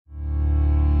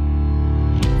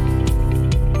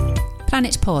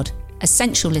Planet Pod,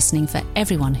 essential listening for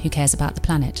everyone who cares about the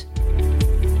planet.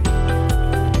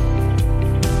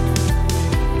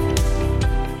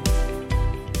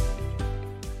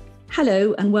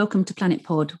 Hello and welcome to Planet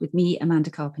Pod with me,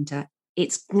 Amanda Carpenter.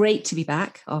 It's great to be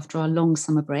back after our long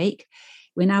summer break.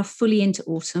 We're now fully into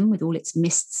autumn with all its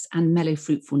mists and mellow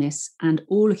fruitfulness, and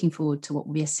all looking forward to what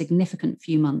will be a significant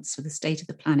few months for the state of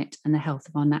the planet and the health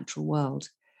of our natural world.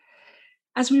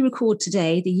 As we record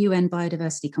today, the UN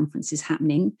Biodiversity Conference is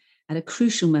happening at a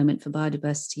crucial moment for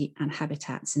biodiversity and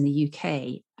habitats in the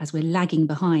UK, as we're lagging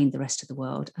behind the rest of the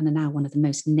world and are now one of the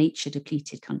most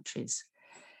nature-depleted countries.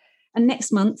 And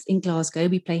next month in Glasgow,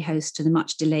 we play host to the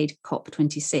much-delayed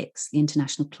COP26, the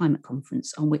International Climate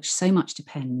Conference, on which so much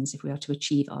depends if we are to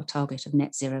achieve our target of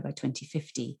net zero by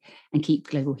 2050 and keep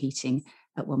global heating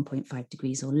at 1.5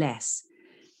 degrees or less.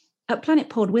 At Planet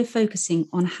Pod, we're focusing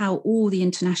on how all the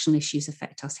international issues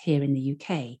affect us here in the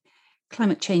UK.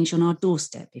 Climate change on our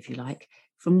doorstep, if you like,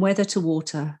 from weather to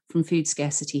water, from food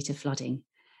scarcity to flooding.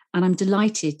 And I'm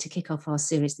delighted to kick off our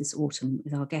series this autumn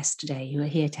with our guests today, who are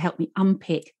here to help me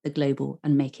unpick the global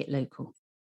and make it local.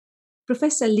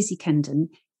 Professor Lizzie Kendon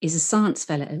is a Science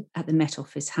Fellow at the Met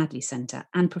Office Hadley Centre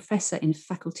and Professor in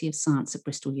Faculty of Science at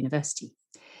Bristol University.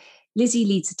 Lizzie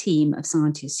leads a team of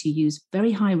scientists who use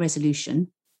very high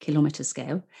resolution, kilometre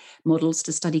scale, models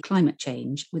to study climate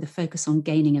change with a focus on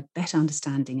gaining a better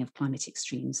understanding of climate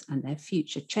extremes and their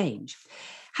future change.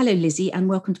 Hello, Lizzie, and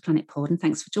welcome to Planet Pod, and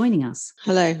thanks for joining us.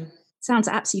 Hello. Sounds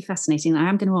absolutely fascinating. I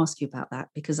am going to ask you about that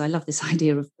because I love this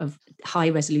idea of high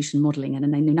resolution modelling, and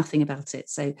I know nothing about it.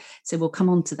 So we'll come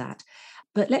on to that.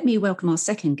 But let me welcome our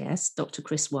second guest, Dr.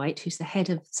 Chris White, who's the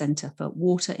head of the Centre for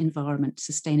Water, Environment,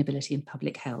 Sustainability and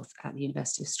Public Health at the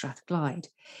University of Strathclyde.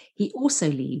 He also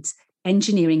leads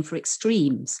Engineering for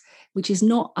Extremes, which is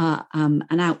not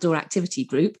an outdoor activity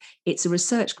group. It's a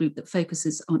research group that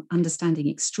focuses on understanding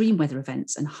extreme weather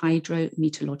events and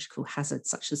hydrometeorological hazards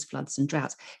such as floods and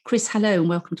droughts. Chris, hello and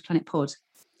welcome to Planet Pod.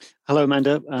 Hello,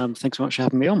 Amanda. Thanks so much for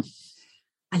having me on.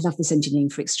 I love this Engineering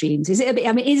for Extremes. Is it a bit?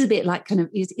 I mean, it is a bit like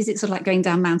is it sort of like going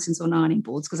down mountains on ironing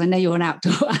boards? Because I know you're an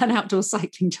outdoor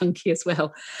cycling junkie as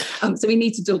well. So we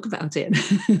need to talk about it.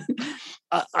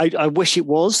 I wish it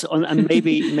was, and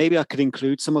maybe I could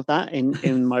include some of that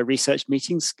in my research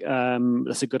meetings.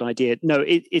 That's a good idea. No,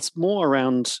 it's more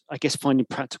around, I guess, finding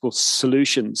practical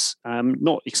solutions,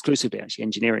 not exclusively actually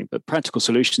engineering, but practical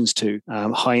solutions to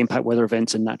high impact weather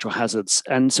events and natural hazards.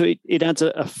 And so it adds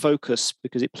a focus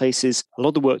because it places a lot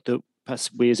of the work that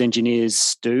perhaps we as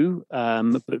engineers do,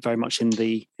 but very much in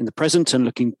the present and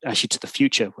looking actually to the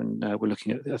future when we're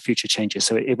looking at future changes.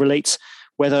 So it relates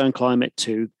weather and climate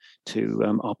to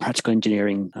our practical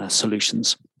engineering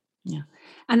solutions. Yeah,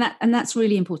 and that's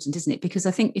really important, isn't it? Because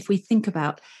I think if we think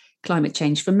about climate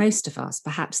change, for most of us,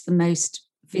 perhaps the most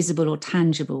visible or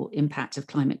tangible impact of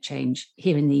climate change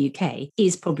here in the UK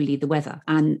is probably the weather.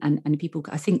 And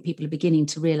I think people are beginning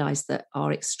to realise that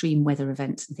our extreme weather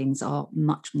events and things are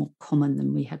much more common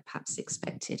than we had perhaps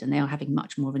expected, and they are having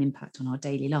much more of an impact on our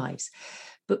daily lives.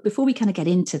 But before we kind of get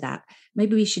into that,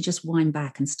 maybe we should just wind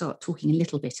back and start talking a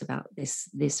little bit about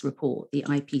this report, the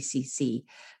IPCC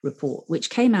report, which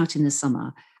came out in the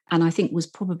summer, and I think was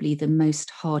probably the most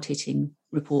hard-hitting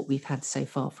report we've had so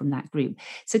far from that group.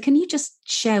 So can you just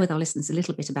share with our listeners a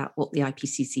little bit about what the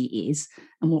IPCC is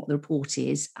and what the report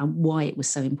is and why it was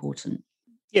so important?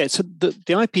 Yeah, so the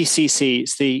IPCC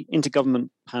is the Intergovernment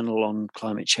Panel on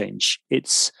Climate Change.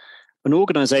 It's an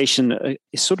organization that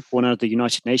is sort of born out of the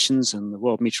United Nations and the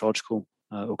World Meteorological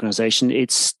Organization.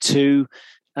 It's to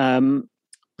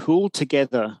pull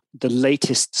together the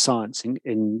latest science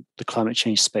in the climate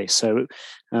change space. So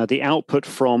the output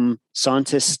from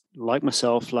scientists like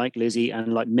myself, like Lizzie,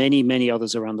 and like many, many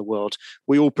others around the world,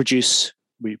 we all produce,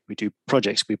 we do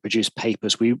projects, we produce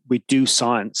papers, we do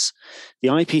science. The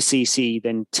IPCC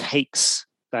then takes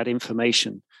that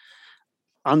information,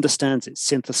 understands it,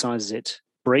 synthesizes it,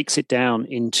 breaks it down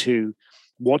into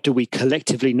what do we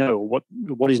collectively know,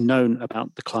 what is known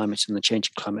about the climate and the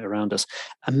changing climate around us,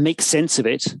 and makes sense of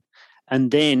it, and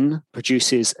then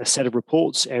produces a set of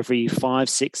reports every 5,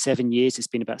 6, 7 years. It's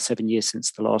been about 7 years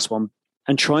since the last one,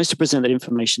 and tries to present that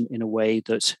information in a way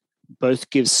that both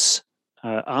gives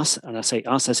us, and I say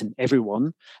us as in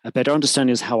everyone, a better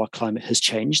understanding of how our climate has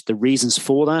changed, the reasons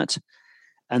for that,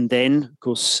 and then, of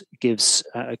course, gives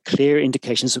clear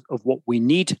indications of what we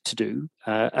need to do,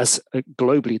 as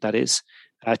globally that is,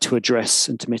 to address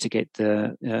and to mitigate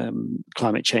the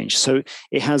climate change. So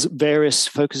it has various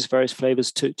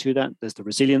flavors to that. There's the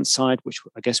resilience side, which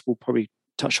I guess we'll probably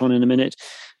touch on in a minute.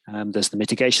 There's the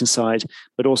mitigation side,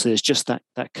 but also there's just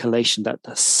that collation, that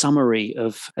summary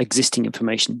of existing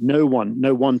information. No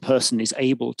one person is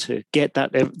able to get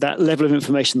that level of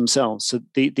information themselves. So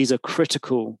these are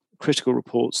critical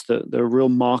reports that they're a real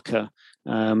marker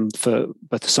for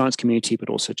both the science community, but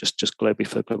also just globally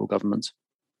for global governments.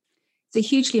 It's a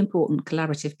hugely important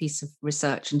collaborative piece of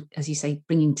research, and as you say,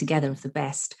 bringing together of the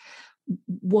best.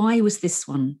 Why was this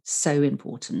one so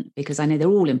important? Because I know they're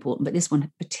all important, but this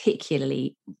one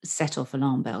particularly set off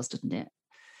alarm bells, didn't it?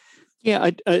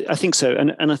 Yeah, I think so.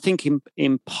 And I think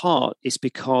in part it's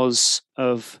because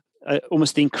of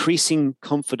almost the increasing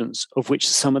confidence of which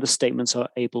some of the statements are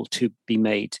able to be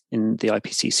made in the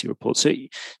IPCC report. So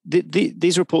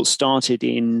these reports started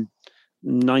in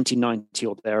 1990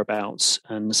 or thereabouts,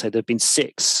 and so there have been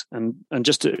 6. And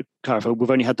just to clarify,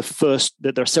 we've only had the first.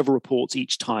 There are several reports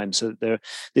each time. So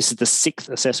this is the 6th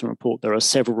assessment report. There are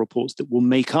several reports that will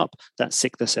make up that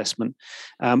 6th assessment.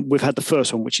 We've had the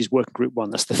first one, which is Working Group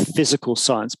 1. That's the physical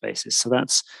science basis. So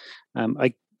that's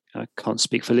I can't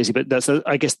speak for Lizzie, but that's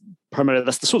I guess primarily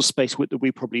that's the sort of space that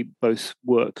we probably both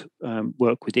work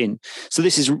within. So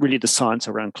this is really the science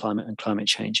around climate and climate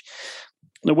change.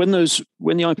 Now, when the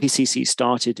IPCC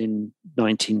started in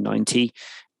 1990,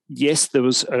 yes, there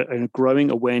was a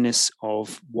growing awareness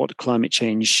of what climate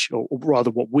change, or rather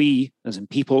what we, as in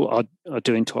people, are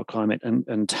doing to our climate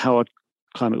and how our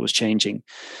climate was changing.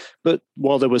 But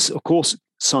while there was, of course,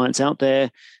 science out there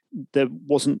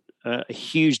wasn't a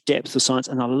huge depth of science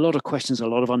and a lot of questions, a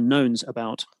lot of unknowns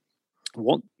about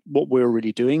what we're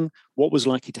really doing, what was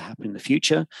likely to happen in the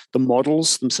future. The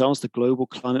models themselves, the global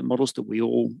climate models that we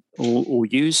all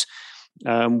use,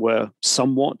 were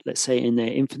somewhat, let's say, in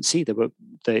their infancy. They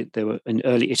were in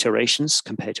early iterations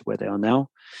compared to where they are now.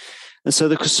 And so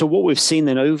what we've seen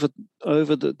then over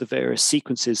the various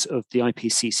sequences of the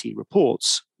IPCC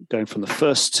reports, going from the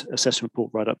first assessment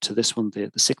report right up to this one,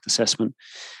 the 6th assessment,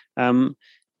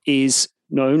 is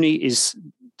not only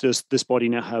does this body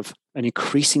now have an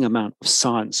increasing amount of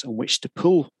science on which to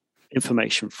pull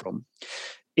information from,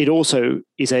 it also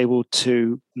is able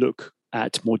to look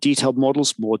at more detailed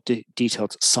models, more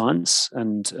detailed science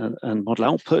and model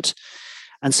output.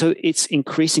 And so it's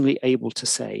increasingly able to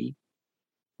say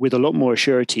with a lot more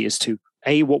surety as to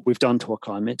A, what we've done to our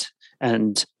climate,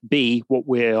 and B, what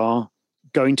we are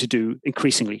going to do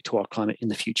increasingly to our climate in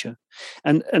the future.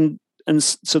 And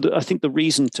so I think the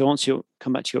reason, to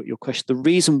come back to your question, the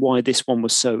reason why this one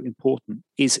was so important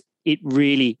is it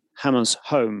really hammers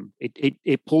home.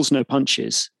 It pulls no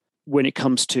punches when it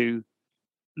comes to,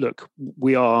 look,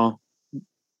 we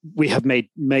have made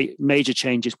major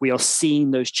changes. We are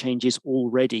seeing those changes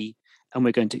already, and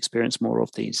we're going to experience more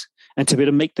of these. And to be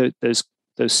able to make those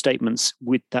statements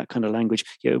with that kind of language,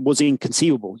 it was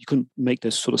inconceivable. You couldn't make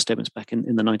those sort of statements back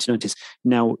in the 1990s.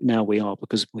 Now we are,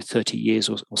 because we're 30 years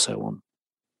or so on.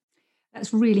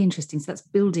 That's really interesting. So that's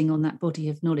building on that body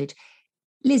of knowledge.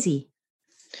 Lizzie?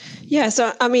 Yeah,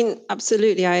 so I mean,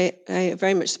 absolutely. I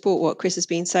very much support what Chris has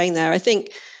been saying there. I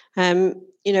think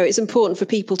it's important for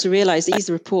people to realise these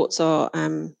reports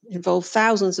involve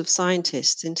thousands of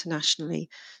scientists internationally.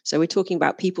 So we're talking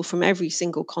about people from every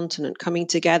single continent coming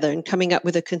together and coming up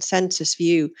with a consensus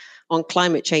view on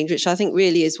climate change, which I think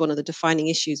really is one of the defining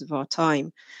issues of our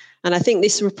time. And I think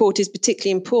this report is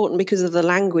particularly important because of the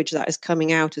language that is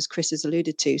coming out, as Chris has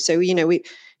alluded to. So, it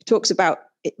talks about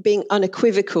it being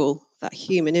unequivocal that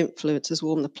human influence has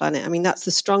warmed the planet. I mean, that's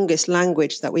the strongest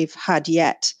language that we've had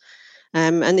yet.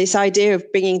 And this idea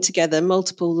of bringing together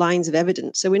multiple lines of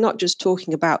evidence. So we're not just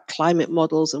talking about climate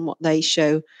models and what they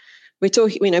show. We're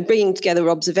talking, bringing together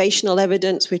observational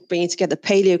evidence. We're bringing together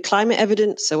paleoclimate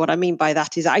evidence. So what I mean by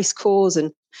that is ice cores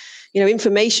and,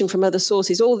 information from other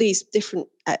sources. All these different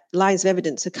lines of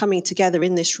evidence are coming together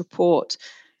in this report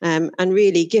and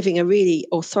really giving a really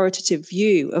authoritative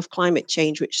view of climate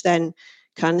change, which then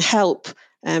can help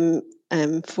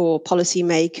for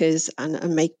policymakers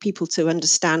and make people to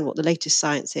understand what the latest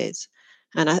science is.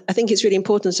 And I think it's really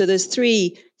important. So there's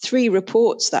three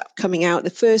reports that are coming out.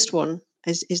 The first one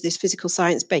is this physical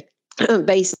science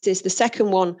basis. The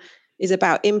second one is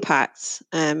about impacts.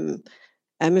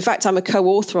 In fact, I'm a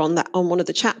co-author on one of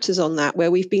the chapters on that, where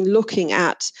we've been looking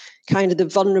at kind of the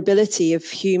vulnerability of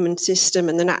human system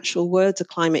and the natural world of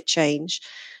climate change.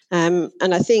 And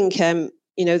I think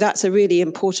that's a really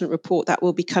important report that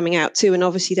will be coming out too. And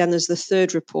obviously then there's the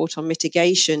third report on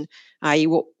mitigation, i.e.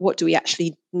 what do we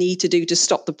actually need to do to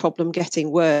stop the problem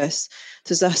getting worse?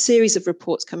 There's a series of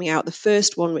reports coming out. The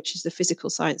first one, which is the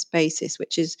physical science basis,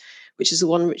 which is the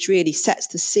one which really sets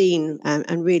the scene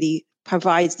and really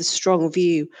provides the strong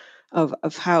view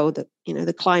of how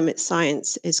the climate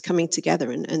science is coming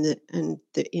together and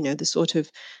the sort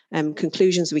of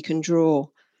conclusions we can draw.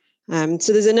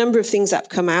 So there's a number of things that have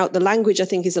come out. The language, I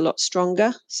think, is a lot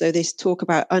stronger. So this talk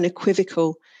about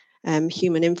unequivocal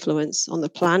human influence on the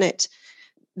planet.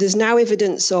 There's now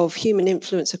evidence of human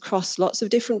influence across lots of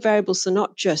different variables. So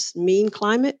not just mean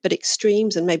climate, but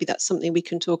extremes. And maybe that's something we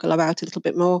can talk about a little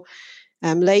bit more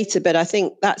later. But I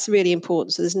think that's really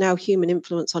important. So there's now human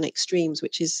influence on extremes,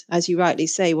 which is, as you rightly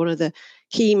say, one of the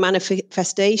key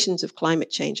manifestations of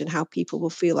climate change and how people will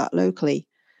feel that locally.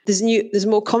 There's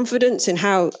more confidence in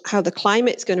how the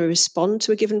climate's going to respond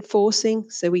to a given forcing.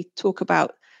 So we talk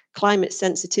about climate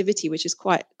sensitivity, which is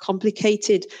quite a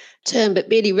complicated term, but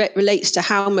really relates to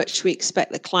how much we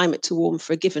expect the climate to warm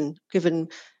for a given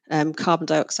carbon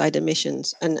dioxide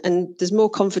emissions. And there's more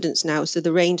confidence now. So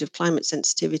the range of climate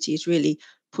sensitivity is really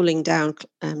pulling down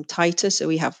tighter. So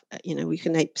we have, we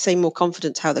can say more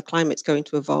confidence how the climate's going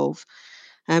to evolve.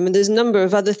 And there's a number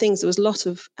of other things. There was a lot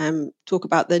of talk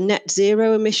about the net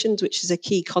zero emissions, which is a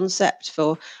key concept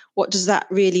for what does that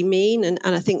really mean? And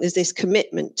I think there's this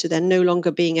commitment to there no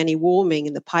longer being any warming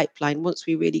in the pipeline once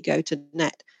we really go to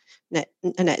net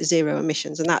zero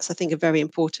emissions. And that's, I think, a very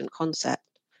important concept.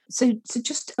 So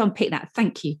just to unpick that,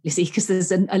 thank you, Lizzie, because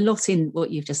there's a lot in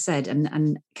what you've just said.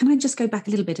 And can I just go back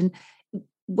a little bit? And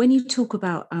when you talk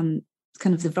about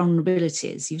kind of the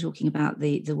vulnerabilities, you're talking about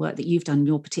the work that you've done in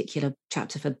your particular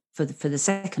chapter for the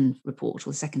second report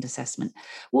or the second assessment.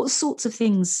 What sorts of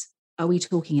things are we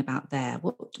talking about there?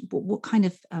 What kind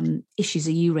of issues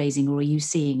are you raising or are you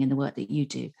seeing in the work that you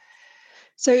do?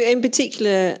 So in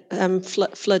particular,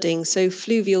 flooding, so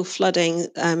fluvial flooding,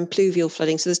 pluvial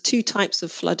flooding. So there's two types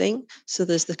of flooding. So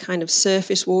there's the kind of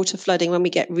surface water flooding when we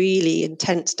get really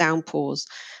intense downpours.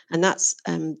 And that's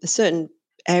a certain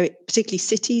area, particularly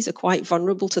cities are quite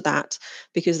vulnerable to that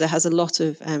because there has a lot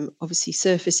of obviously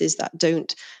surfaces that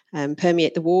don't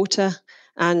permeate the water.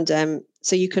 And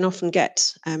so you can often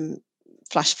get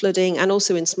flash flooding, and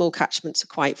also in small catchments are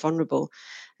quite vulnerable.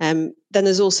 Then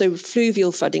there's also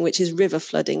fluvial flooding, which is river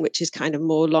flooding, which is kind of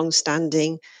more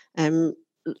long-standing,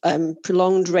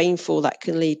 prolonged rainfall that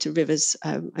can lead to rivers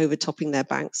overtopping their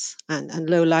banks and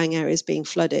low-lying areas being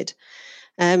flooded.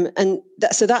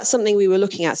 So that's something we were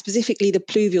looking at, specifically the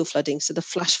pluvial flooding, so the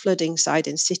flash flooding side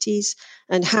in cities,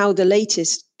 and how the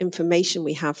latest information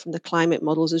we have from the climate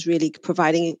models is really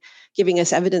giving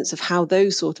us evidence of how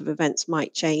those sort of events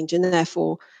might change, and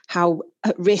therefore how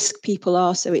at risk people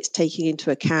are. So it's taking into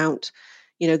account,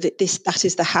 that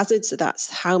is the hazard. So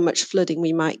that's how much flooding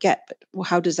we might get, but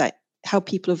how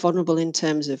people are vulnerable in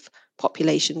terms of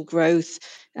population growth,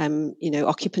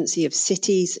 occupancy of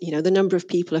cities, the number of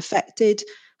people affected,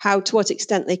 to what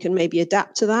extent they can maybe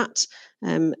adapt to that,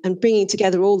 and bringing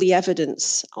together all the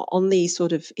evidence on these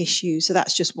sort of issues. So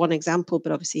that's just one example,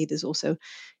 but obviously there's also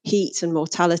heat and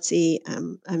mortality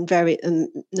and a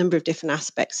number of different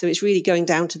aspects. So it's really going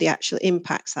down to the actual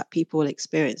impacts that people will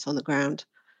experience on the ground.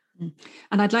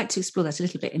 And I'd like to explore that a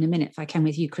little bit in a minute, if I can,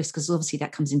 with you, Chris, because obviously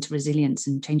that comes into resilience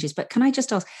and changes. But can I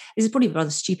just ask, this is probably a rather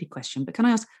stupid question, but can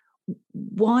I ask,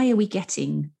 why are we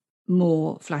getting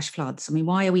more flash floods? I mean,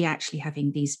 why are we actually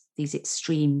having these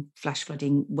extreme flash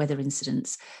flooding weather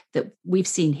incidents that we've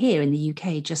seen here in the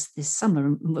UK just this summer,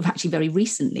 and actually very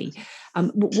recently?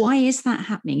 Why is that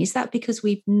happening? Is that because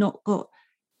we've not got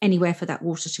anywhere for that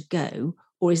water to go?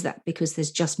 Or is that because there's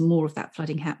just more of that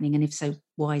flooding happening? And if so,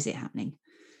 why is it happening?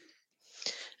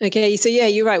 Okay, so yeah,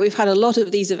 you're right. We've had a lot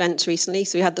of these events recently.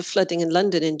 So we had the flooding in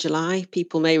London in July.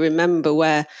 People may remember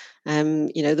where,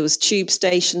 there was tube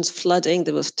stations flooding.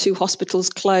 There was 2 hospitals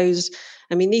closed.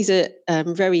 I mean, these are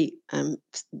very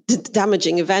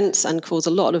damaging events and cause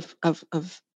a lot of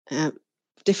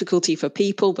difficulty for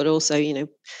people, but also,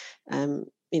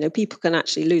 people can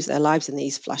actually lose their lives in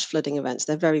these flash flooding events.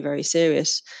 They're very, very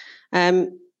serious.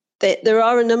 There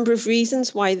are a number of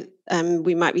reasons why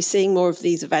we might be seeing more of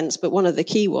these events, but one of the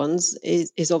key ones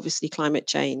is obviously climate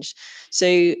change.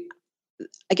 So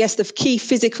I guess the key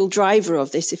physical driver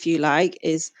of this, if you like,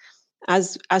 is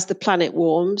as the planet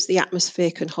warms, the atmosphere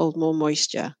can hold more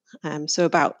moisture. So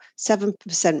about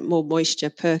 7% more moisture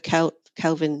per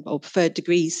Kelvin or per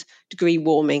degree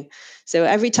warming. So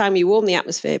every time you warm the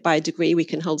atmosphere by a degree, we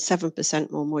can hold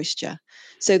 7% more moisture.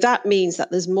 So that means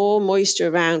that there's more moisture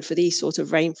around for these sort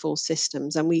of rainfall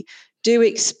systems. And we do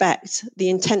expect the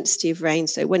intensity of rain,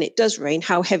 so when it does rain,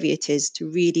 how heavy it is, to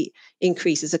really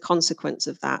increase as a consequence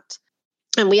of that.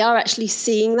 And we are actually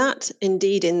seeing that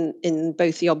indeed in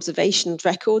both the observations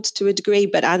records to a degree,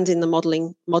 but and in the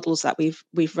modelling models that we've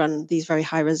run, these very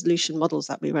high resolution models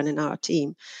that we run in our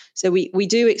team. So we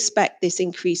do expect this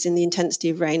increase in the intensity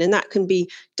of rain, and that can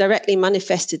be directly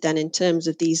manifested then in terms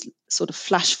of these sort of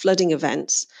flash flooding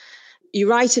events. You're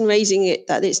right in raising it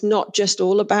that it's not just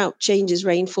all about changes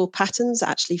rainfall patterns.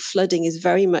 Actually, flooding is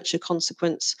very much a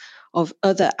consequence of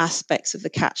other aspects of the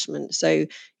catchment. So,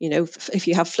 if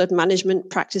you have flood management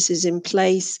practices in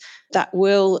place, that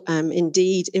will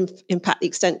indeed impact the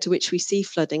extent to which we see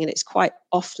flooding. And it's quite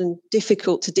often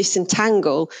difficult to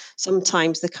disentangle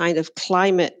sometimes the kind of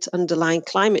underlying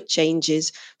climate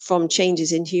changes from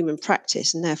changes in human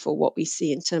practice, and therefore what we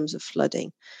see in terms of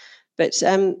flooding. But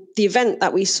the event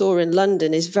that we saw in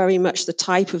London is very much the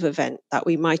type of event that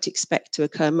we might expect to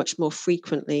occur much more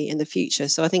frequently in the future.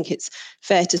 So I think it's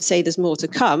fair to say there's more to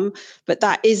come, but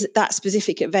that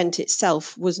specific event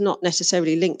itself was not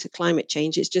necessarily linked to climate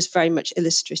change. It's just very much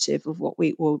illustrative of what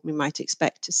we might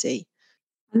expect to see.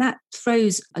 And that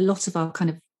throws a lot of our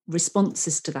kind of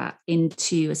responses to that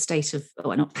into a state of,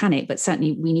 not panic, but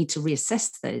certainly we need to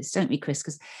reassess those, don't we, Chris?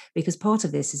 Because part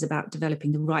of this is about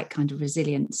developing the right kind of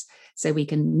resilience so we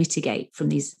can mitigate from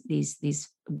these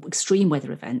extreme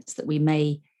weather events that we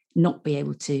may not be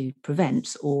able to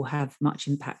prevent or have much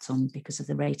impact on because of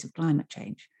the rate of climate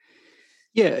change.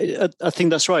 Yeah, I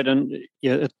think that's right. And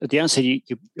at the outset, you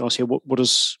asked here, what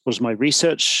does my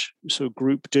research sort of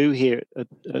group do here at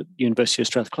University of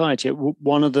Strathclyde? Yeah,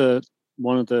 one of the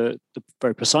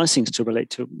very precise things to relate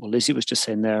to what Lizzie was just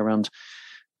saying there around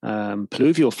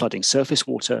pluvial flooding, surface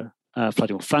water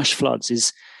flooding, or flash floods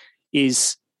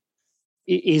is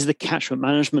the catchment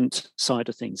management side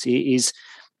of things. There's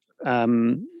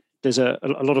a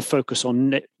lot of focus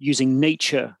on using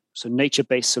nature, so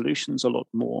nature-based solutions a lot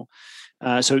more.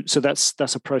 So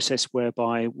that's a process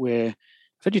whereby we're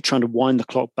really trying to wind the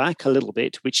clock back a little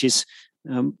bit, which is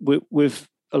with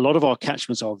a lot of our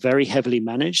catchments are very heavily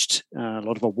managed. A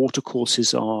lot of our water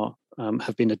courses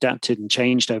have been adapted and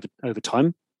changed over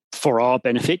time for our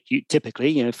benefit.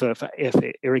 Typically, for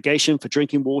irrigation, for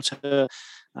drinking water,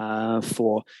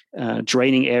 for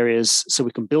draining areas, so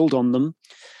we can build on them.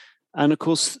 And of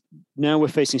course, now we're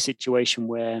facing a situation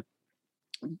where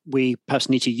we perhaps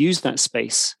need to use that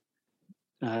space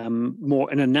more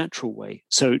in a natural way,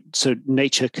 so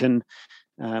nature can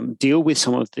deal with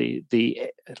some of the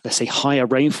let's say higher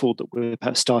rainfall that we're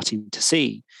perhaps starting to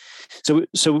see. So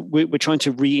we're trying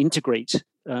to reintegrate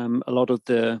a lot of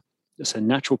the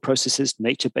natural processes,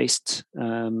 nature-based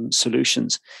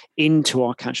solutions into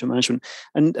our catchment management,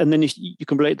 and then if you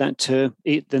can relate that to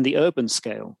then the urban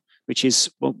scale, which is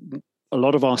a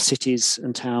lot of our cities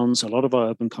and towns, a lot of our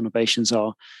urban conurbations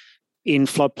are in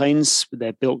floodplains.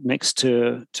 They're built next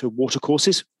to water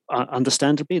courses.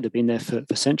 Understandably, they've been there for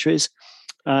centuries.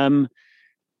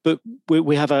 But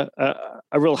we have a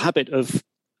real habit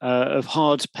of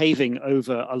hard paving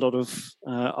over a lot of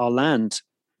our land,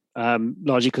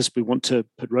 largely because we want to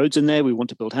put roads in there, we want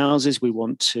to build houses, we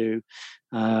want to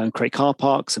create car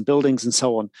parks and buildings and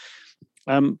so on.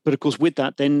 But of course, with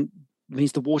that, then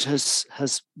means the water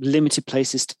has limited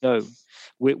places to go.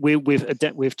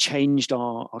 We've changed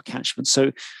our catchment.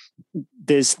 So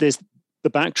there's the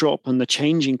backdrop and the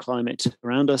changing climate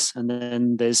around us, and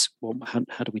then there's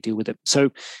how do we deal with it?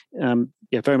 So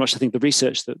very much I think the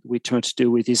research that we're trying to do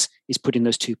with is putting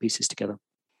those two pieces together.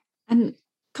 And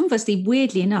conversely,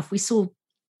 weirdly enough, we saw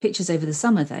pictures over the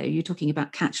summer, though. You're talking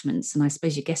about catchments, and I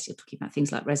suppose you're talking about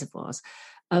things like reservoirs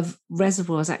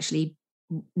actually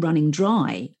running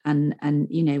dry, and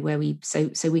where we've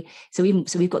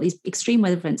got these extreme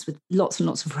weather events with lots and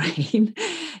lots of rain,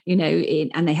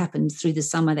 and they happened through the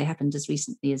summer. They happened as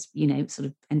recently as sort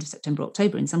of end of September,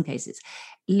 October in some cases.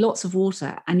 Lots of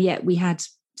water, and yet we had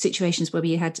situations where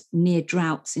we had near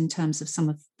droughts in terms of some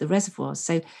of the reservoirs.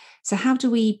 So how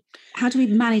do we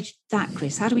manage that,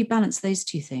 Chris? How do we balance those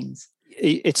two things?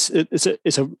 It's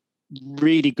a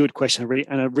really good question,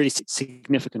 and a really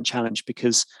significant challenge,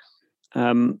 because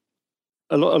a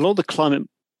lot of the climate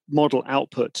model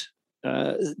output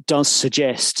does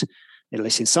suggest, at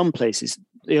least in some places,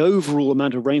 the overall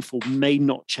amount of rainfall may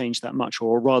not change that much,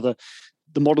 or rather,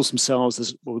 the models themselves,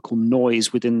 there's what we call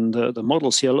noise within the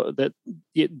models here.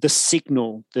 The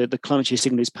signal, the climate change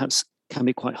signal, perhaps can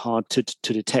be quite hard to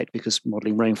detect, because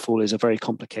modeling rainfall is a very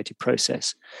complicated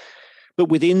process. But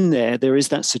within there is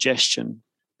that suggestion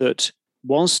that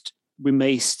whilst we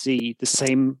may see the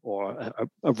same or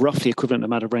a roughly equivalent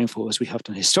amount of rainfall as we have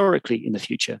done historically in the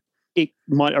future, it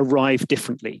might arrive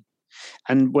differently.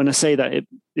 And when I say that,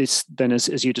 it's then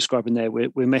as you describe in there,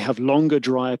 we may have longer,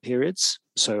 drier periods,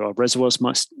 so our reservoirs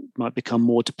might become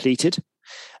more depleted.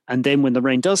 And then when the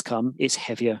rain does come, it's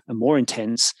heavier and more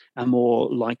intense and more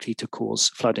likely to cause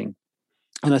flooding.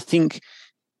 And I think,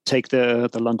 take the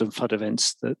London flood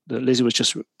events that Lizzie was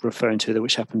just referring to,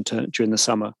 which happened during the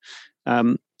summer.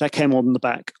 That came on the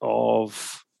back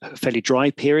of a fairly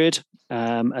dry period,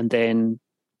 and then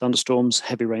thunderstorms,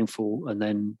 heavy rainfall, and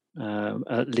then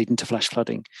leading to flash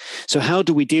flooding. So how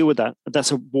do we deal with that?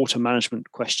 That's a water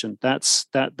management question. That's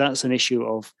an issue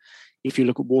of, if you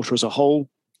look at water as a whole,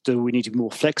 do we need to be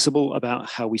more flexible about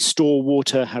how we store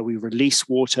water, how we release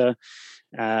water?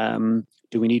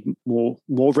 Do we need more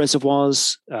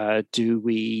reservoirs? Do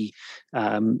we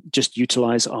just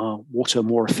utilize our water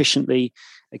more efficiently?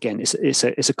 Again, it's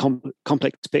a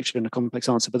complex picture and a complex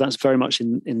answer, but that's very much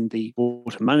in the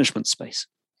water management space.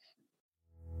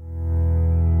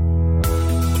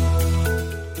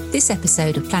 This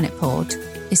episode of Planet Pod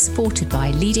is supported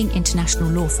by leading international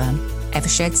law firm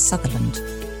Eversheds Sutherland.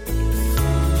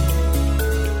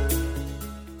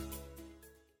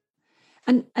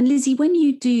 And Lizzie, when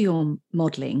you do your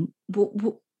modelling,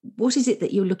 what is it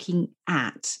that you're looking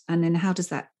at? And then how does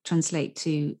that translate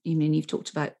to, you've talked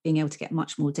about being able to get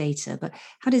much more data, but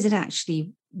how does it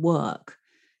actually work?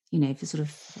 For sort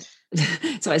of,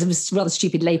 sorry, it's a rather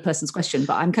stupid layperson's question,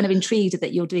 but I'm kind of intrigued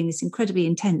that you're doing this incredibly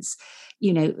intense,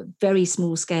 very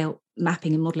small scale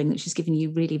mapping and modelling, which is giving you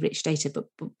really rich data, but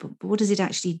what does it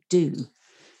actually do?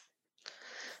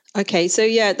 Okay, so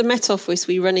at the Met Office,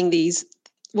 we're running these,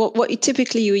 what you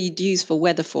typically would use for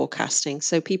weather forecasting.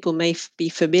 So people may be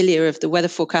familiar of the weather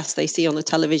forecast they see on the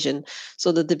television,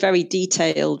 so that the very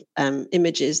detailed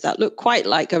images that look quite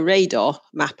like a radar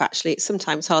map. Actually, it's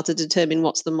sometimes hard to determine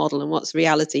what's the model and what's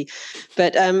reality.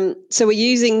 But so we're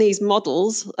using these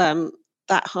models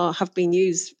that have been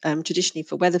used traditionally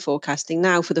for weather forecasting,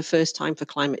 now for the first time for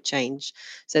climate change.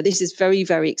 So this is very,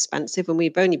 very expensive, and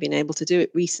we've only been able to do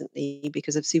it recently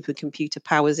because of supercomputer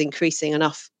powers increasing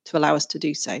enough to allow us to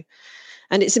do so.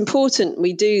 And it's important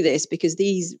we do this because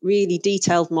these really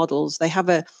detailed models, they have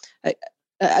a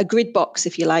grid box,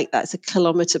 if you like, that's a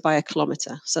kilometre by a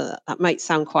kilometre. So that might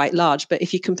sound quite large, but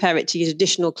if you compare it to your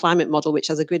traditional climate model, which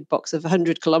has a grid box of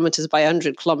 100 kilometres by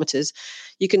 100 kilometres,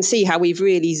 you can see how we've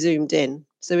really zoomed in.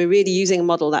 So we're really using a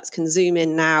model that can zoom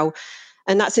in now.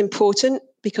 And that's important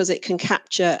because it can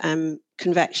capture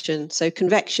convection. So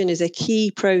convection is a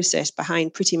key process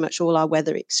behind pretty much all our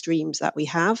weather extremes that we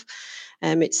have.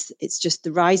 It's just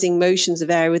the rising motions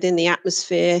of air within the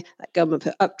atmosphere that go up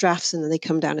updrafts and then they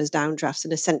come down as downdrafts.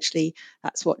 And essentially,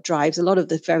 that's what drives a lot of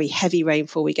the very heavy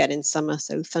rainfall we get in summer,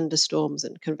 so thunderstorms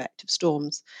and convective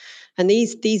storms. And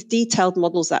these detailed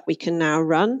models that we can now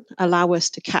run allow us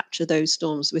to capture those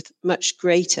storms with much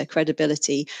greater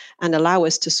credibility and allow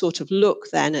us to sort of look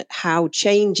then at how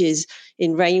changes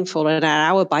in rainfall on an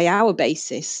hour-by-hour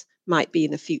basis might be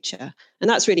in the future. And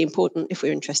that's really important if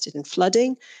we're interested in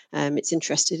flooding. It's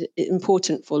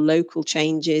important for local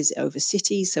changes over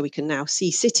cities. So we can now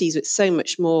see cities with so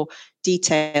much more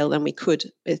detail than we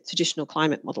could with traditional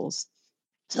climate models.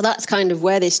 So that's kind of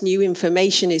where this new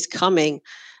information is coming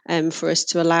for us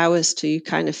to allow us to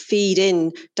kind of feed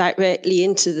in directly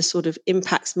into the sort of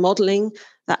impacts modelling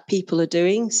that people are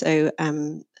doing. So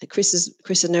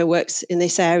Chris I know works in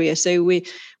this area. So we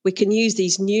can use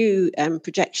these new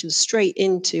projections straight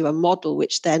into a model,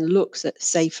 which then looks at,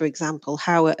 say, for example,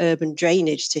 how are urban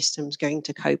drainage systems going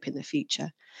to cope in the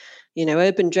future?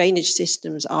 Urban drainage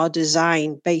systems are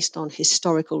designed based on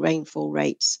historical rainfall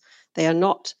rates. They are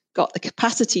not got the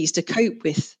capacities to cope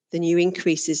with the new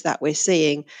increases that we're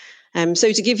seeing.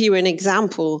 So to give you an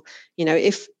example,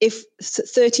 if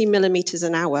 30 millimeters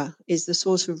an hour is the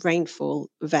sort of rainfall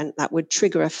event that would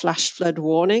trigger a flash flood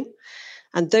warning,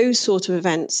 and those sort of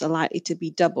events are likely to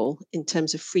be double in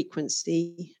terms of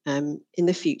frequency in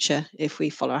the future if we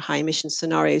follow a high emission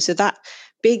scenario. So that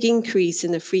big increase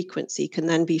in the frequency can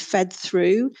then be fed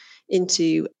through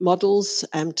into models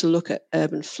to look at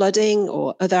urban flooding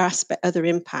or other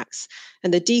impacts.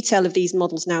 And the detail of these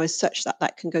models now is such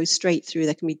that can go straight through.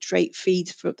 There can be straight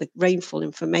feeds for the rainfall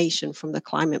information from the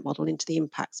climate model into the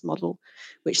impacts model,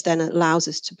 which then allows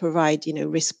us to provide,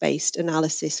 risk-based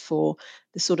analysis for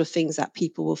the sort of things that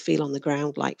people will feel on the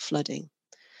ground, like flooding.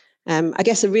 I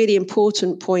guess a really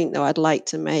important point, though, I'd like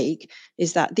to make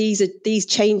is that these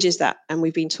changes that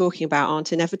we've been talking about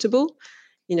aren't inevitable.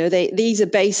 These are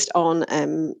based on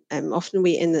often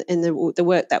we in the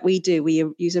work that we do, we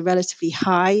use a relatively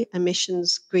high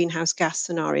emissions greenhouse gas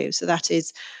scenario. So that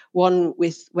is one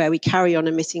where we carry on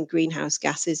emitting greenhouse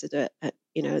gases at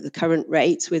the current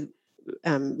rates with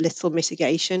little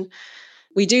mitigation.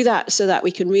 We do that so that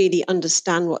we can really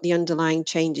understand what the underlying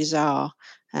changes are.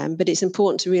 But it's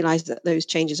important to realise that those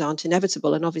changes aren't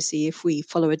inevitable. And obviously, if we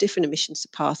follow a different emissions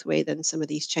pathway, then some of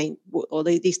these or at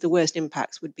least the worst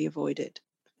impacts would be avoided.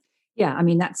 Yeah, I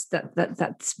mean, that's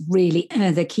really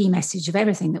the key message of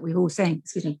everything that we're all saying,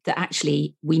 that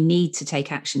actually we need to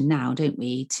take action now, don't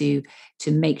we, to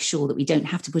make sure that we don't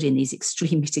have to put in these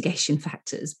extreme mitigation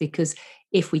factors, because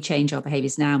if we change our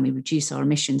behaviours now and we reduce our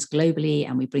emissions globally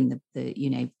and we bring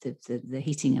the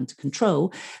heating under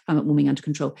control, climate warming under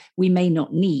control, we may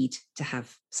not need to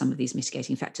have some of these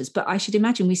mitigating factors. But I should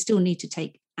imagine we still need to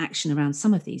take action around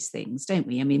some of these things, don't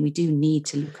we? I mean, we do need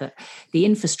to look at the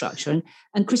infrastructure.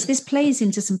 And Chris, this plays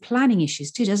into some planning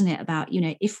issues too, doesn't it? About,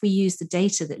 if we use the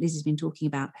data that Liz has been talking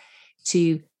about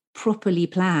to properly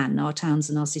plan our towns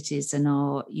and our cities and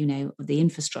our, the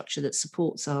infrastructure that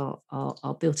supports our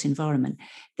built environment,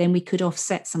 then we could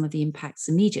offset some of the impacts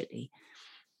immediately.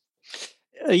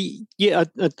 I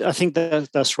think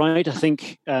that's right. I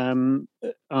think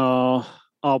our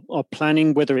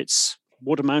planning, whether it's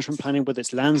water management planning, whether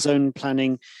it's land zone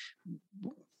planning,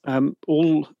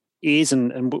 all is,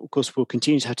 and of course we'll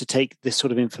continue to have to take this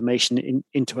sort of information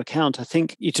into account. I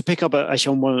think to pick up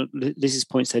actually on one of Liz's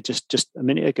points there just a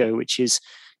minute ago, which is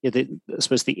I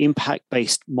suppose the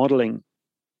impact-based modelling.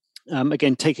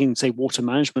 Again, taking, say, water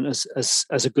management as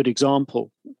a good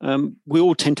example, we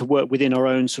all tend to work within our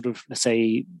own sort of, let's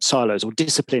say, silos or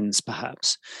disciplines,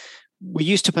 perhaps. We're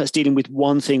used to perhaps dealing with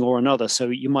one thing or another. So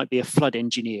you might be a flood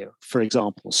engineer, for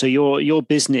example. So your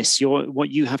business,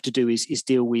 what you have to do is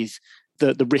deal with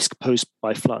the risk posed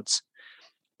by floods.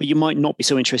 But you might not be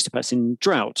so interested perhaps in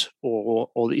drought or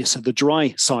the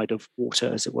dry side of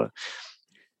water, as it were.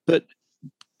 But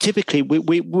typically,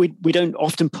 we don't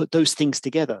often put those things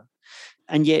together.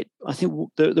 And yet, I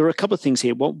think there are a couple of things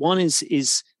here. One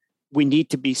is we need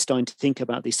to be starting to think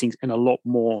about these things in a lot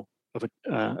more of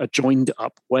a joined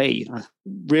up way,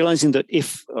 realizing that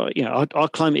if our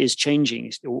climate is changing,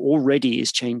 already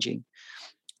is changing,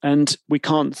 and we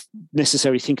can't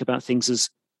necessarily think about things as,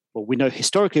 well, we know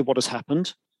historically what has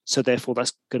happened, so therefore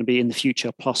that's going to be in the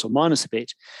future plus or minus a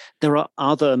bit. There are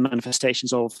other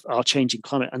manifestations of our changing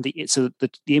climate, and the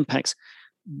impacts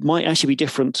might actually be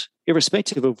different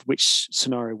irrespective of which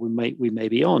scenario we may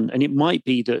be on. And it might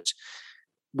be that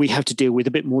we have to deal with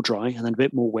a bit more dry and then a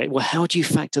bit more wet. Well, how do you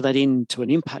factor that into an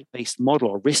impact-based model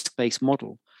or risk-based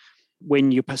model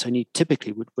when you perhaps only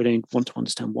typically would only want to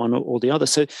understand one or the other?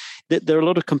 So there are a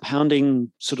lot of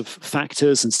compounding sort of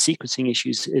factors and sequencing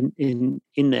issues in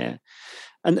there.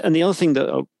 And the other thing that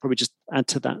I'll probably just add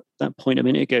to that point a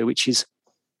minute ago, which is,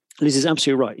 Liz is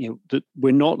absolutely right. That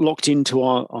we're not locked into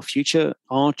our future.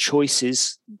 Our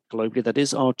choices globally, that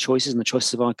is, our choices and the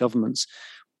choices of our governments,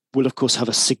 will of course have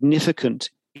a significant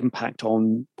impact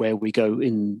on where we go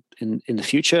in the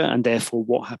future, and therefore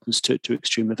what happens to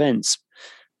extreme events.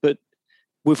 But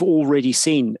we've already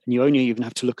seen, and you only even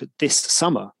have to look at this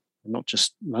summer, not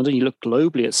just London. You look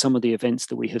globally at some of the events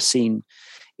that we have seen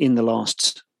in the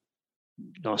last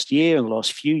year and the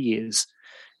last few years.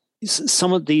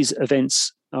 Some of these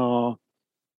events are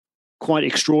quite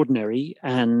extraordinary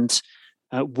and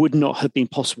would not have been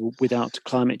possible without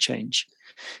climate change.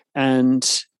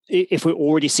 And if we're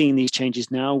already seeing these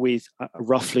changes now with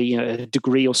roughly a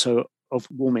degree or so of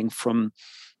warming from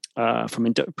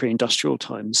pre-industrial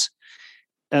times,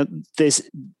 there's,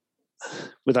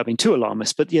 without being too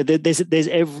alarmist, but there's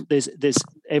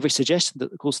every suggestion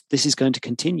that, of course, this is going to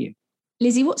continue.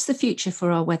 Lizzie, what's the future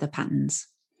for our weather patterns?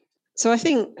 So I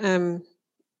think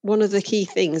one of the key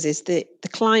things is that the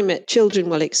climate children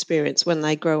will experience when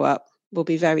they grow up will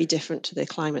be very different to the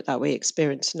climate that we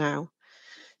experience now.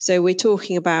 So we're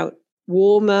talking about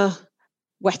warmer,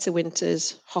 wetter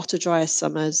winters, hotter, drier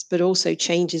summers, but also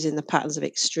changes in the patterns of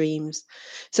extremes.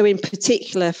 So in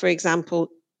particular, for example,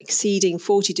 exceeding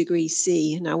 40 degrees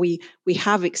C. Now we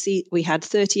had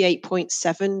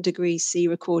 38.7 degrees C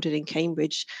recorded in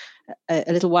Cambridge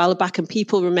a little while back, and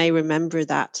people may remember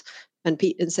that. And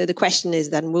so the question is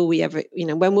then, will we ever,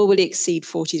 when will we exceed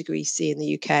 40 degrees C in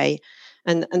the UK?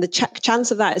 And the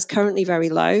chance of that is currently very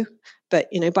low. But,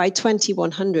 by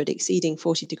 2100, exceeding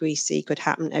 40 degrees C could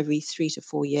happen every 3 to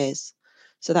 4 years.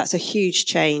 So that's a huge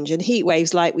change. And heat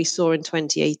waves like we saw in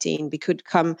 2018 could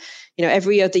come,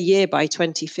 every other year by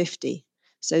 2050.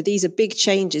 So these are big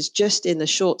changes just in the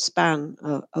short span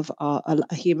of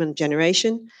a human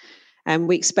generation. And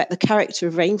we expect the character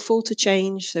of rainfall to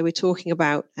change. So we're talking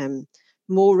about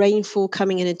more rainfall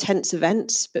coming in intense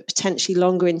events, but potentially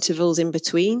longer intervals in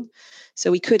between. So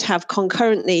we could have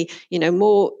concurrently,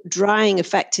 more drying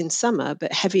effect in summer,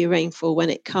 but heavier rainfall when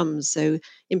it comes. So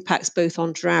impacts both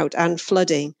on drought and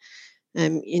flooding.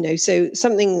 So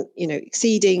something,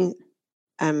 exceeding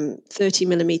 30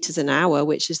 millimeters an hour,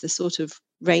 which is the sort of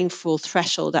rainfall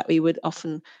threshold that we would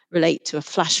often relate to a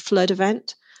flash flood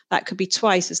event. That could be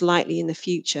twice as likely in the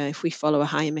future if we follow a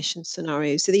high emission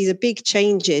scenario. So these are big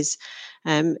changes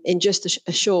in just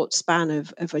a short span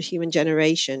of a human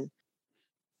generation.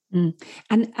 And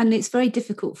it's very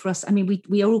difficult for us. I mean,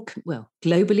 we are all,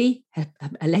 globally,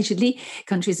 allegedly,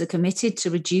 countries are committed to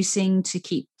reducing to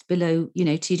keep below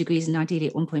 2 degrees and ideally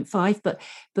at 1.5, but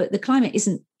the climate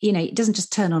isn't, it doesn't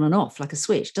just turn on and off like a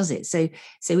switch, does it? So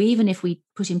even if we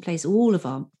put in place all of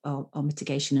our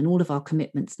mitigation and all of our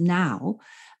commitments now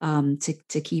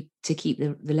to keep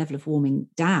the level of warming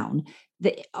down,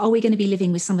 are we going to be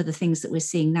living with some of the things that we're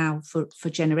seeing now for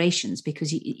generations?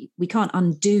 Because we can't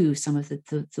undo some of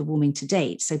the warming to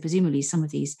date. So presumably some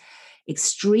of these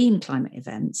extreme climate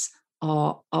events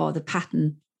are the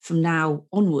pattern from now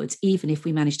onwards, even if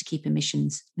we manage to keep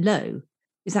emissions low.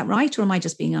 Is that right? Or am I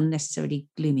just being unnecessarily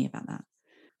gloomy about that?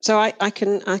 So I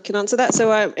can answer that.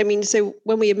 So so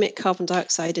when we emit carbon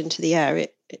dioxide into the air,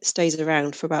 it stays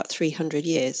around for about 300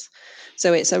 years.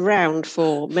 So it's around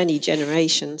for many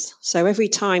generations. So every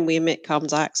time we emit carbon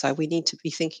dioxide, we need to be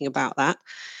thinking about that.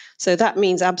 So that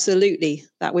means absolutely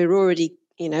that we're already,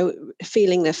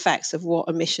 feeling the effects of what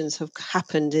emissions have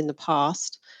happened in the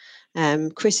past.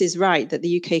 Chris is right that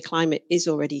the UK climate is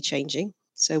already changing.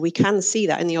 So we can see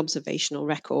that in the observational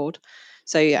record.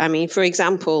 So, for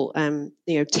example,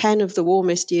 10 of the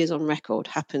warmest years on record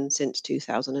happened since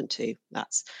 2002.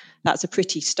 That's a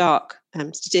pretty stark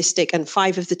statistic. And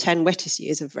 5 of the 10 wettest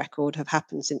years of record have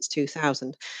happened since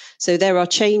 2000. So there are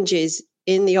changes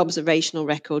in the observational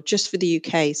record just for the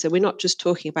UK. So we're not just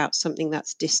talking about something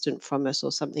that's distant from us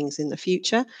or something's in the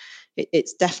future.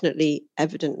 It's definitely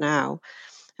evident now.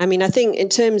 I think in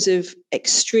terms of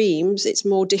extremes, it's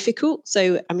more difficult.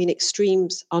 So,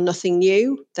 extremes are nothing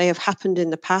new. They have happened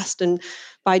in the past. And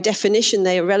by definition,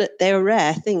 they are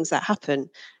rare things that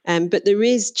happen. But there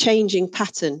is changing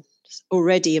patterns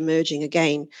already emerging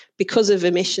again because of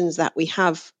emissions that we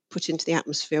have put into the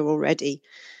atmosphere already.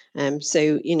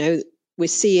 We're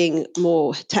seeing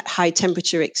more high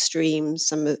temperature extremes.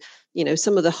 Some of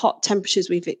the hot temperatures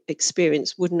we've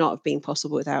experienced would not have been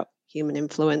possible without human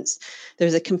influence.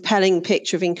 There's a compelling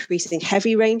picture of increasing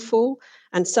heavy rainfall,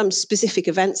 and some specific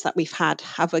events that we've had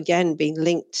have again been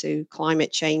linked to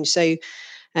climate change. So,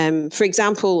 for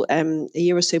example, a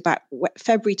year or so back,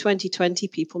 February 2020,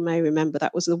 people may remember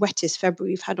that was the wettest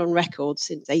February we've had on record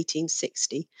since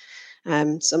 1860,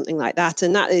 something like that.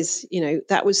 And that is,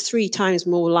 that was 3 times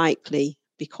more likely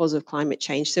because of climate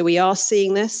change. So we are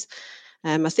seeing this.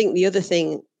 I think the other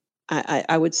thing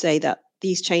I would say that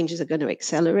these changes are going to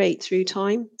accelerate through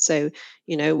time. So,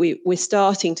 we're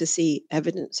starting to see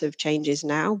evidence of changes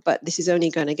now, but this is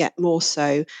only going to get more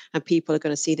so, and people are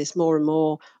going to see this more and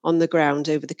more on the ground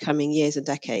over the coming years and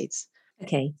decades.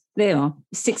 Okay, there are.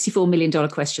 $64 million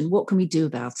question. What can we do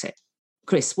about it?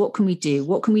 Chris, what can we do?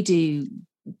 What can we do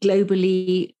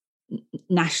globally,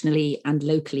 nationally, and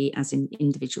locally as in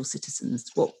individual citizens?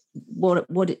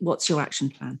 What's your action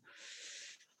plan?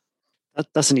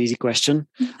 That's an easy question.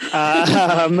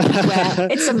 Well,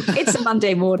 it's a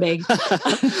Monday morning.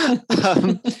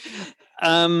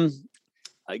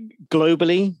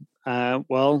 Globally,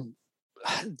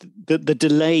 the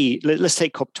delay. Let's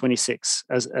take COP26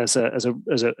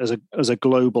 as a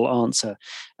global answer.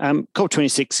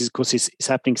 COP26 is, of course, is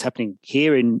happening. It's happening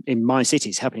here in my city.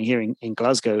 It's happening here in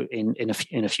Glasgow in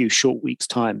a few short weeks'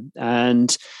 time.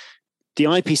 And the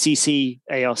IPCC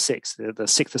AR6, the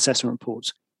sixth assessment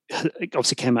report,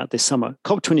 obviously came out this summer.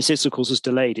 COP26, of course, was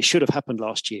delayed. It should have happened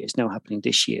last year. It's now happening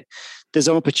this year. There's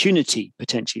an opportunity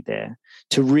potentially there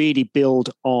to really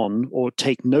build on or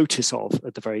take notice of,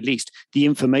 at the very least, the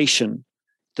information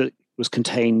that was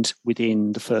contained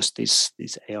within the first these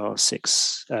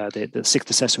AR6, the sixth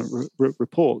assessment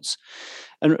reports.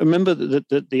 And remember that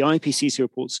the IPCC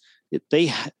reports,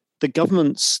 the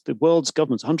governments, the world's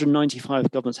governments,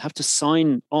 195 governments, have to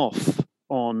sign off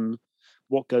on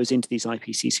what goes into these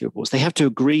IPCC reports. They have to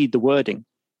agree the wording.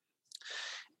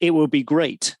 It would be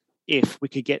great if we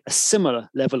could get a similar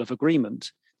level of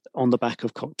agreement on the back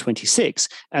of COP26,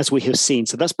 as we have seen.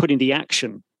 So that's putting the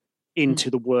action into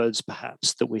the words,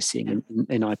 perhaps, that we're seeing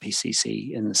in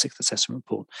IPCC in the sixth assessment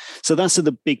report. So that's at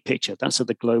the big picture. That's at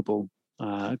the global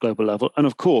level. And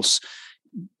of course,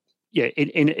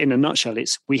 in a nutshell,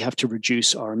 it's we have to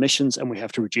reduce our emissions, and we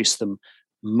have to reduce them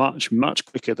much, much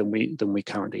quicker than we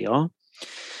currently are.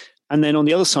 And then on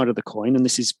the other side of the coin, and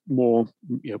this is more,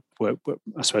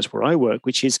 I suppose, where I work,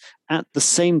 which is at the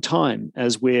same time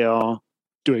as we are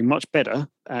doing much better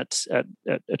at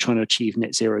trying to achieve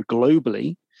net zero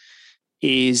globally,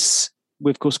 is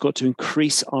we've of course got to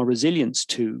increase our resilience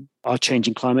to our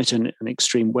changing climate and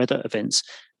extreme weather events.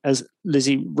 As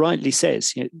Lizzie rightly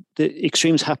says, the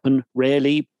extremes happen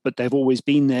rarely, but they've always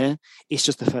been there. It's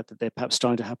just the fact that they're perhaps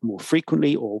starting to happen more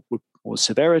frequently or with more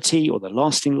severity, or they're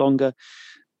lasting longer.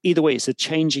 Either way, it's a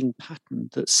changing pattern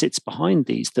that sits behind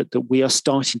these that we are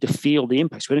starting to feel the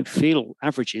impacts. We don't feel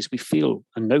averages, we feel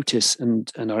and notice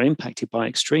and are impacted by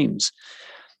extremes.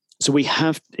 So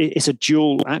it's a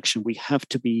dual action. We have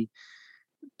to be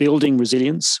building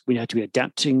resilience. We have to be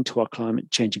adapting to our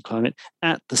changing climate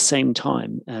at the same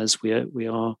time as we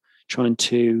are trying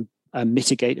to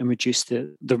mitigate and reduce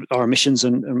our emissions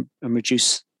and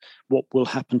reduce what will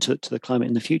happen to the climate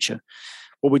in the future.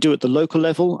 What we do at the local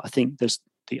level, I think there's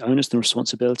the onus and the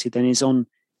responsibility then is on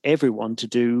everyone to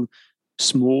do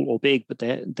small or big, but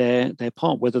their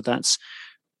part, whether that's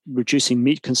reducing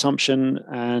meat consumption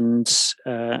and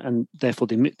therefore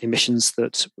the emissions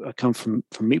that come from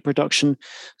meat production,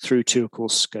 through to, of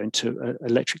course, going to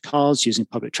electric cars, using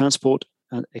public transport,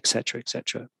 et cetera, et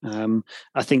cetera.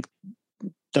 I think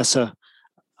that's a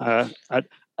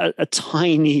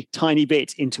tiny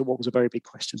bit into what was a very big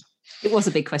question. It was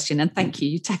a big question, and thank you.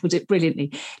 You tackled it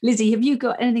brilliantly. Lizzie, have you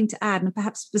got anything to add? And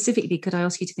perhaps specifically, could I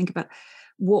ask you to think about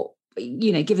what,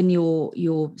 given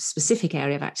your specific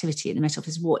area of activity at the Met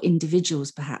Office, what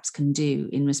individuals perhaps can do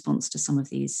in response to some of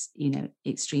these,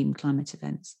 extreme climate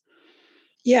events?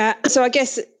 Yeah, so I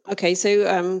guess,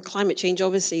 climate change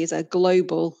obviously is a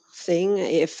global thing.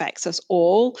 It affects us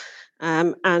all.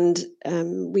 And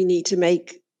we need to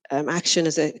make action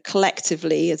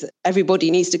collectively, as everybody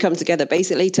needs to come together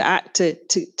basically to act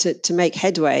to make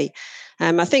headway.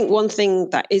 I think one thing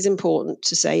that is important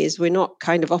to say is we're not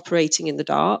kind of operating in the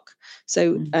dark.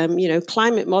 So,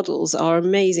 climate models are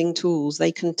amazing tools.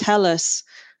 They can tell us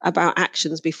about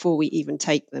actions before we even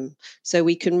take them. So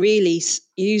we can really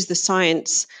use the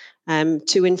science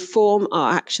to inform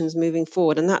our actions moving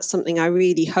forward. And that's something I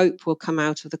really hope will come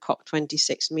out of the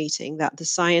COP26 meeting, that the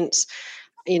science,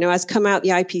 has come out. The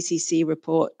IPCC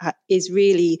report is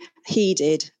really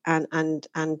heeded and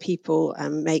people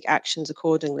make actions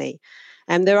accordingly.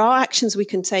 There are actions we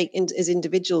can take as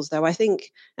individuals, though. I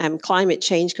think climate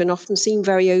change can often seem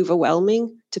very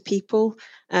overwhelming to people.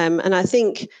 And I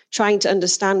think trying to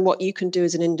understand what you can do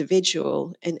as an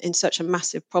individual in such a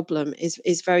massive problem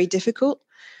is very difficult.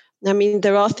 I mean,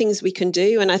 there are things we can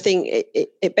do, and I think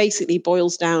it basically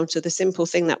boils down to the simple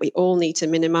thing that we all need to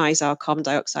minimize our carbon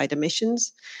dioxide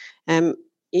emissions.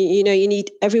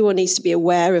 Everyone needs to be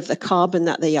aware of the carbon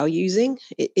that they are using.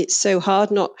 It's so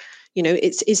hard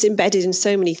it's embedded in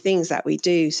so many things that we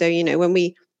do. So, when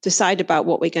we decide about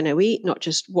what we're going to eat, not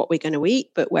just what we're going to eat,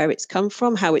 but where it's come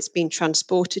from, how it's been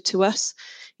transported to us.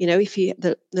 If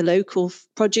the local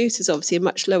produce is obviously a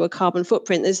much lower carbon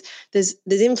footprint, there's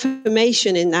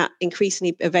information in that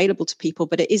increasingly available to people,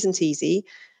 but it isn't easy.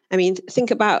 I mean, think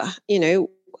about,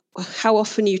 how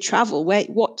often you travel,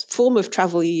 what form of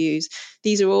travel you use.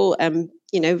 These are all,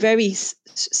 very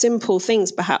simple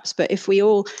things perhaps, but if we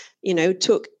all,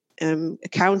 took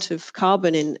account of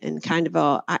carbon in kind of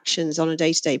our actions on a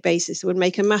day-to-day basis, it would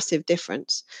make a massive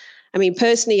difference. I mean,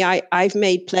 personally, I've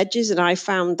made pledges and I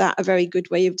found that a very good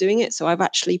way of doing it. So I've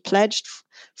actually pledged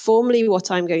formally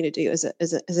what I'm going to do as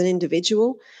an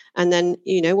individual. And then,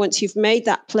 once you've made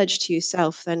that pledge to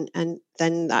yourself, then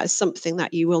that is something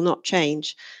that you will not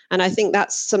change. And I think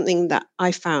that's something that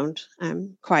I found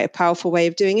quite a powerful way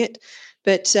of doing it.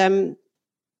 But the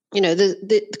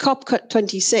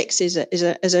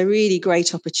COP26 is a really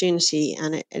great opportunity,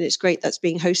 and it's great that's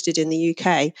being hosted in the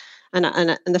UK. And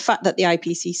the fact that the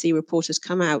IPCC report has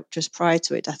come out just prior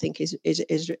to it, I think is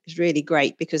really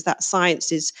great, because that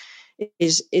science is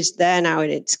there now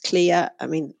and it's clear. I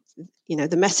mean,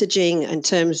 the messaging in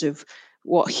terms of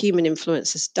what human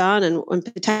influence has done and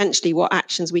potentially what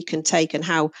actions we can take, and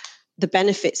how the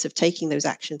benefits of taking those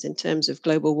actions in terms of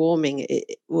global warming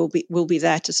it will be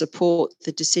there to support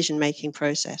the decision-making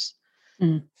process.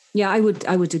 Mm. Yeah, I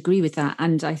would agree with that.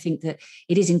 And I think that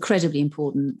it is incredibly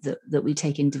important that we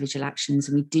take individual actions,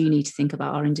 and we do need to think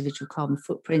about our individual carbon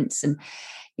footprints. And,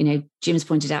 Jim's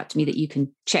pointed out to me that you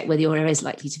can check whether your area is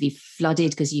likely to be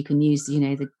flooded, because you can use,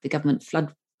 the government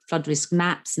flood risk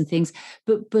maps and things.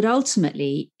 But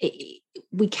ultimately,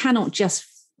 we cannot just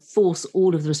force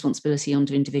all of the responsibility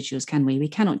onto individuals, can we? We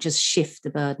cannot just shift the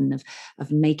burden of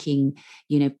making,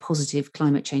 positive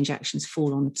climate change actions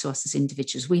fall on to us as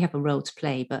individuals. We have a role to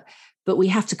play, but we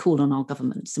have to call on our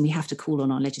governments and we have to call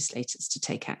on our legislators to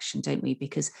take action, don't we?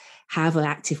 Because however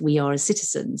active we are as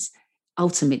citizens,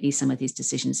 ultimately some of these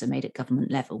decisions are made at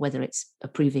government level, whether it's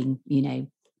approving,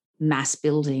 mass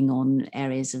building on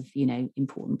areas of,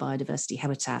 important biodiversity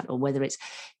habitat, or whether it's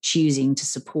choosing to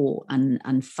support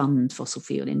and fund fossil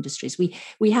fuel industries.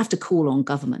 We have to call on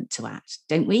government to act,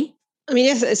 don't we? I mean,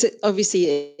 yes,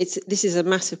 this is a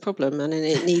massive problem, and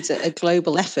it needs a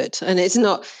global effort, and it's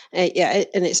not,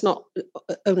 and it's not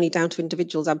only down to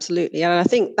individuals, absolutely. And I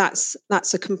think that's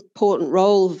an important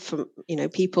role from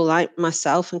people like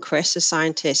myself and Chris as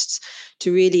scientists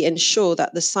to really ensure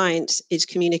that the science is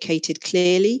communicated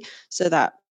clearly, so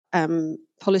that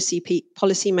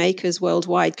policymakers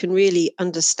worldwide can really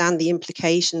understand the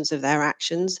implications of their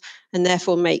actions and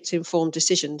therefore make informed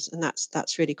decisions, and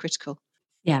that's really critical.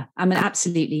 Yeah, I mean,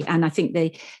 absolutely. And I think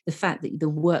the fact that the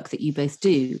work that you both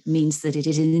do means that it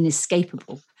is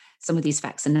inescapable. Some of these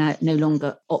facts are no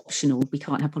longer optional. We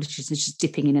can't have politicians just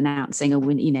dipping in and out and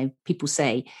saying, people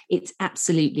say. It's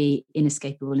absolutely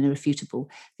inescapable and irrefutable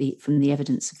from the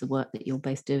evidence of the work that you're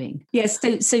both doing. Yes,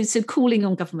 so calling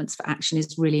on governments for action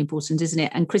is really important, isn't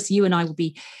it? And Chris, you and I will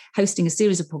be hosting a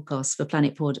series of podcasts for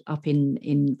Planet Pod up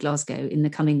in Glasgow in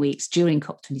the coming weeks during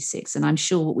COP26. And I'm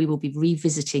sure we will be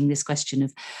revisiting this question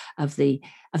of the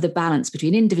balance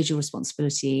between individual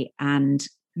responsibility and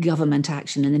government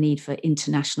action, and the need for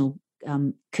international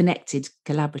connected,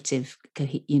 collaborative,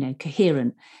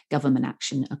 coherent government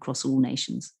action across all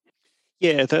nations.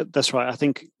 Yeah, that's right. I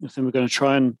think we're going to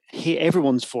try and hear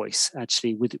everyone's voice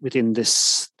actually within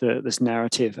this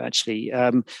narrative, actually,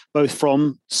 both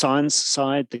from science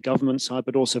side, the government side,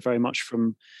 but also very much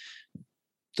from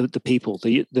the people,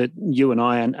 the you and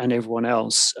I and everyone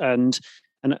else. And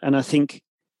I think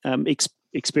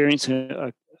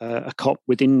experiencing a COP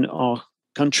within our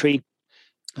country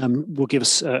will give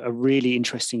us a really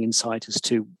interesting insight as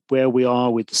to where we are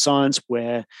with the science,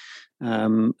 where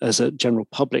as a general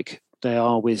public they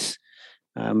are with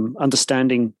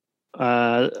understanding,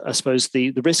 I suppose,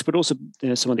 the risk, but also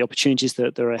some of the opportunities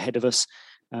that are ahead of us,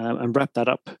 and wrap that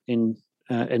up in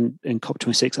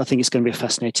COP26. I think it's going to be a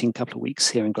fascinating couple of weeks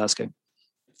here in Glasgow.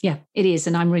 Yeah, it is.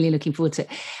 And I'm really looking forward to it.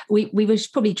 We will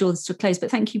probably draw this to a close, but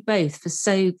thank you both for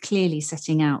so clearly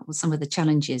setting out some of the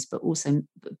challenges, but also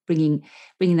bringing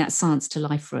that science to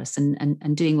life for us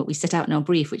and doing what we set out in our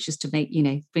brief, which is to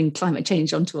bring climate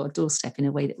change onto our doorstep in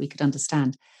a way that we could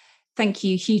understand. Thank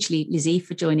you hugely, Lizzie,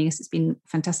 for joining us. It's been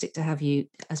fantastic to have you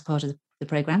as part of the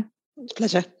programme. It's a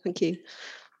pleasure. Thank you.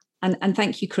 And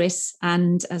thank you, Chris.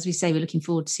 And as we say, we're looking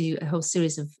forward to a whole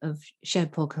series of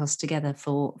shared podcasts together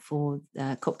for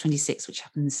COP26, which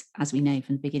happens, as we know,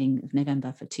 from the beginning of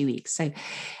November for 2 weeks. So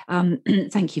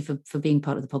thank you for being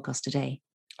part of the podcast today.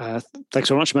 Thanks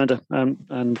very much, Amanda,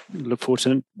 and look forward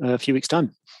to a few weeks'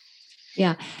 time.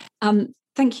 Yeah.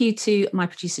 Thank you to my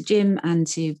producer, Jim, and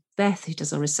to Beth, who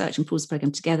does our research and pulls the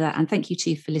programme together. And thank you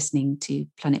too for listening to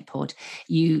Planet Pod.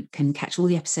 You can catch all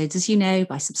the episodes, as you know,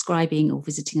 by subscribing or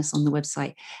visiting us on the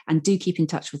website. And do keep in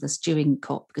touch with us during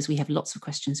COP, because we have lots of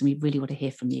questions and we really want to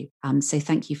hear from you. So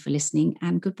thank you for listening,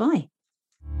 and goodbye.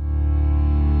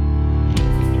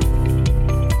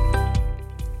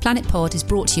 Planet Pod is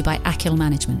brought to you by Achill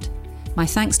Management. My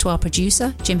thanks to our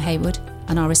producer, Jim Hayward,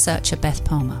 and our researcher, Beth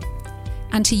Palmer.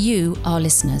 And to you, our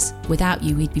listeners. Without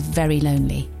you, we'd be very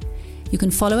lonely. You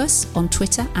can follow us on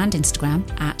Twitter and Instagram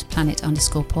at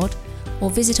planet_pod, or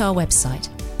visit our website.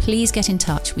 Please get in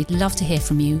touch. We'd love to hear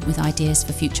from you with ideas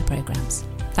for future programmes.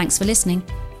 Thanks for listening.